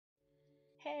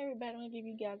Hey everybody, I'm going to give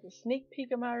you guys a sneak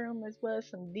peek of my room as well as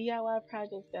some DIY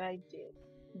projects that I did.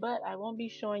 But I won't be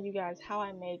showing you guys how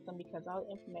I made them because all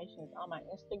the information is on my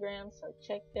Instagram, so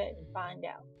check that and find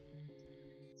out.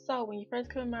 So when you first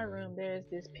come in my room, there's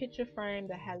this picture frame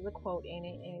that has a quote in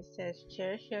it, and it says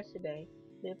cherish yesterday,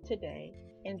 live today,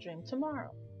 and dream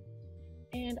tomorrow.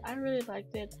 And I really like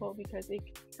that quote because it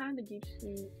kind of keeps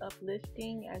you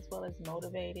uplifting as well as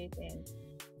motivated, and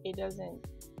it doesn't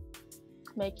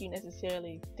make you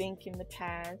necessarily think in the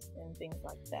past and things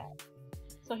like that.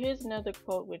 So here's another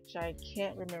quote which I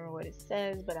can't remember what it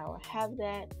says, but I will have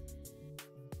that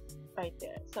right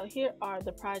there. So here are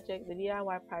the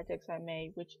DIY projects I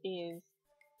made, which is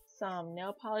some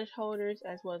nail polish holders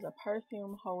as well as a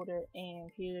perfume holder,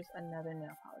 and here's another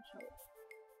nail polish holder.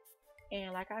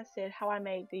 And like I said, how I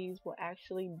made these will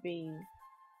actually be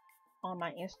on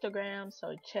my Instagram,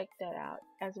 so check that out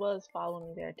as well as follow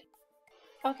me there too.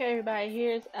 Okay, everybody,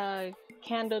 here's a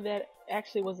candle that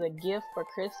actually was a gift for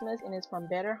Christmas, and it's from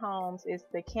Better Homes. It's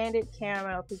the Candied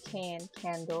Caramel Pecan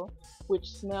candle, which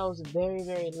smells very,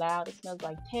 very loud. It smells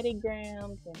like Teddy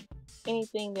Grahams and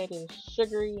anything that is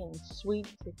sugary and sweet.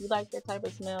 If you like that type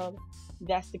of smell,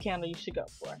 that's the candle you should go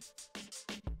for.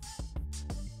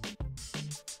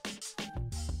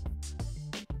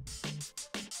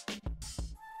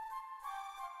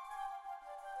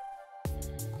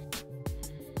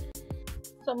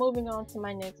 So moving on to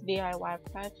my next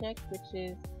DIY project, which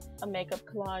is a makeup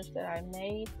collage that I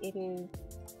made. It is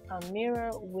a mirror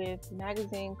with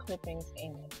magazine clippings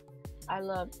in it. I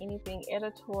love anything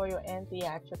editorial and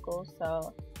theatrical,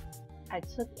 so I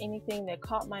took anything that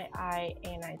caught my eye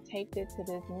and I taped it to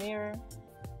this mirror.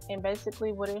 And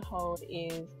basically what it holds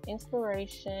is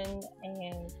inspiration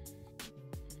and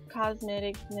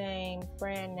cosmetics names,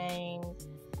 brand names,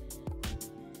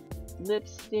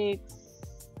 lipsticks,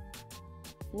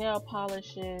 nail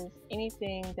polishes,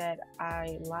 anything that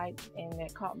I liked and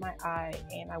that caught my eye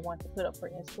and I want to put up for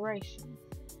inspiration.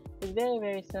 It's very,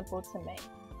 very simple to make.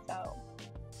 So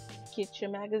get your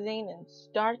magazine and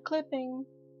start clipping.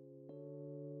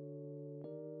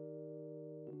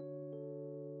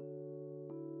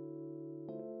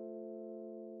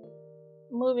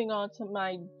 Moving on to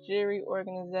my jewelry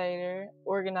organizer,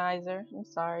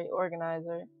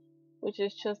 which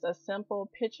is just a simple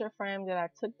picture frame that I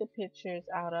took the pictures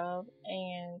out of,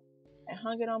 and I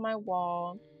hung it on my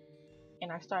wall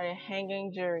and I started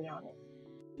hanging jewelry on it.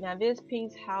 Now this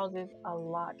piece houses a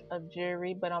lot of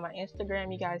jewelry, but on my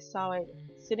Instagram you guys saw it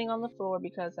sitting on the floor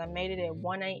because I made it at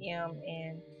 1 a.m.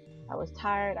 and I was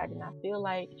tired. I did not feel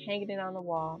like hanging it on the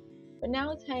wall, but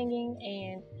now it's hanging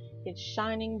and it's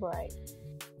shining bright.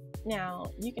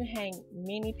 Now you can hang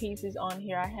many pieces on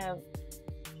here. I have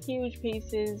huge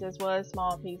pieces as well as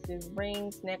small pieces,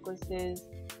 rings, necklaces,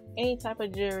 any type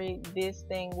of jewelry this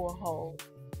thing will hold.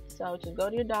 So just go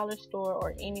to your dollar store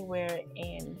or anywhere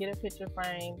and get a picture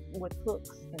frame with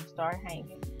hooks and start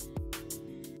hanging.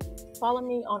 Follow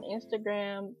me on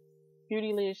Instagram,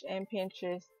 Beautylish, and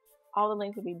Pinterest. All the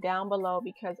links will be down below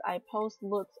because I post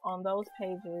looks on those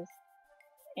pages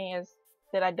and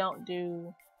that I don't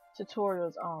do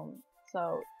tutorials on.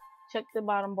 So check the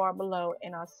bottom bar below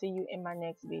and I'll see you in my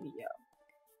next video.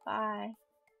 Bye.